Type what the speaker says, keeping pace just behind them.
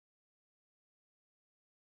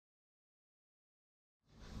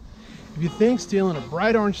If you think stealing a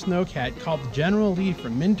bright orange snowcat called the General Lee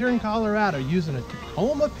from Minturn, Colorado using a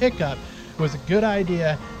Tacoma pickup was a good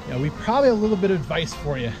idea, we probably have a little bit of advice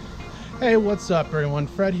for you. Hey, what's up everyone?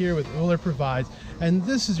 Fred here with Uller Provides, and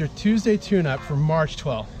this is your Tuesday tune-up for March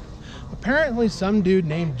 12th. Apparently some dude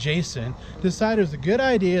named Jason decided it was a good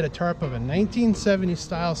idea to tarp up a 1970s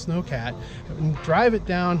style snowcat and drive it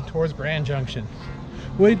down towards Grand Junction.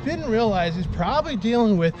 What he didn't realize, he's probably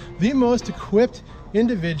dealing with the most equipped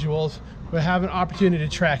individuals who have an opportunity to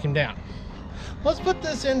track him down. Let's put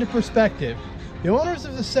this into perspective. The owners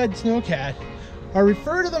of the said snowcat are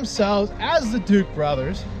referred to themselves as the Duke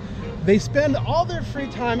brothers. They spend all their free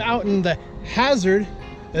time out in the hazardous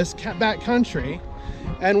backcountry,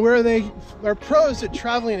 and where they are pros at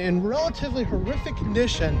traveling in relatively horrific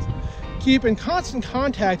conditions, keep in constant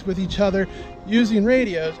contact with each other using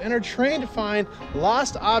radios, and are trained to find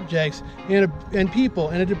lost objects and people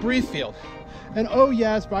in a debris field. And oh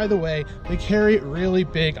yes, by the way, they carry really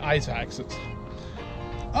big ice axes.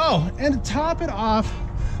 Oh, and to top it off,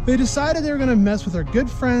 they decided they were going to mess with our good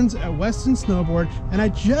friends at Weston Snowboard, and I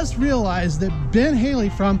just realized that Ben Haley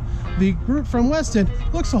from the group from Weston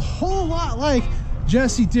looks a whole lot like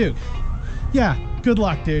Jesse Duke. Yeah, good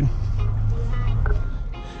luck, dude.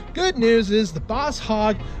 Good news is the boss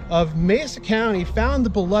hog of Mesa County found the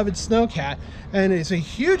beloved snowcat, and it's a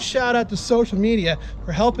huge shout out to social media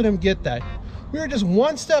for helping him get that. We were just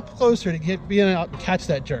one step closer to being out to catch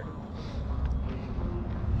that jerk.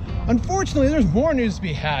 Unfortunately, there's more news to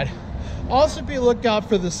be had. Also be lookout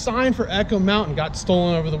for the sign for Echo Mountain got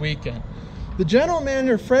stolen over the weekend. The general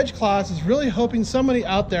manager, Fred Claus, is really hoping somebody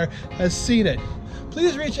out there has seen it.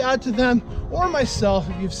 Please reach out to them or myself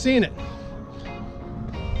if you've seen it.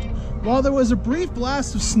 While there was a brief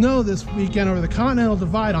blast of snow this weekend over the Continental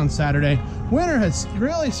Divide on Saturday, winter has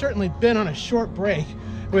really certainly been on a short break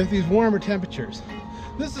with these warmer temperatures.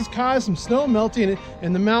 This has caused some snow melting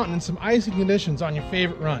in the mountain and some icy conditions on your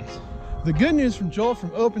favorite runs. The good news from Joel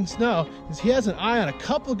from Open Snow is he has an eye on a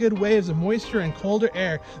couple good waves of moisture and colder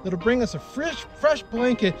air that'll bring us a fresh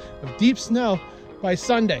blanket of deep snow by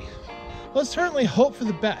Sunday. Let's certainly hope for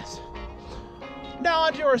the best. Now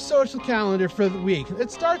onto our social calendar for the week.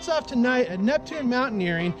 It starts off tonight at Neptune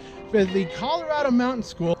Mountaineering, where the Colorado Mountain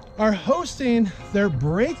School are hosting their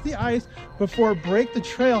Break the Ice Before Break the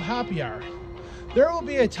Trail happy hour. There will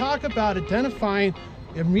be a talk about identifying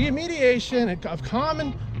remediation of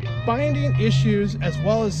common binding issues as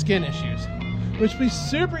well as skin issues, which will be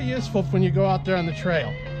super useful when you go out there on the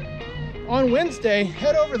trail. On Wednesday,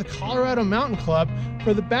 head over to the Colorado Mountain Club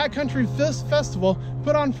for the Backcountry Festival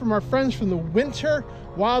put on from our friends from the Winter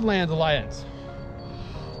Wildland Alliance.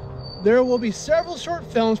 There will be several short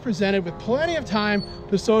films presented with plenty of time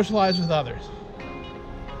to socialize with others.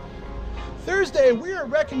 Thursday, we are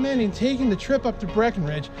recommending taking the trip up to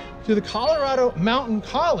Breckenridge to the Colorado Mountain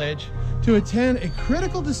College to attend a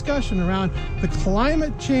critical discussion around the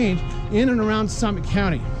climate change in and around Summit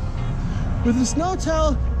County. With the snow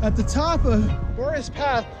tell at the top of Boreas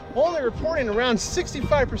Path only reporting around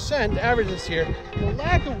 65% average this year, the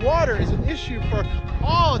lack of water is an issue for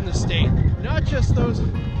all in the state, not just those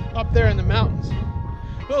up there in the mountains.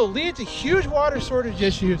 It will lead to huge water shortage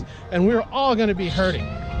issues, and we're all going to be hurting.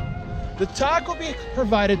 The talk will be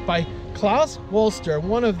provided by Klaus Wolster,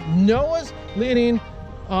 one of NOAA's leading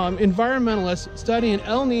environmentalists studying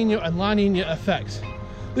El Nino and La Nina effects.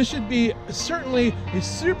 This should be certainly a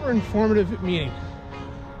super informative meeting.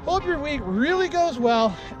 Hope your week really goes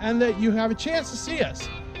well and that you have a chance to see us.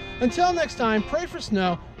 Until next time, pray for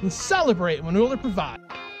snow and celebrate when Uller provides.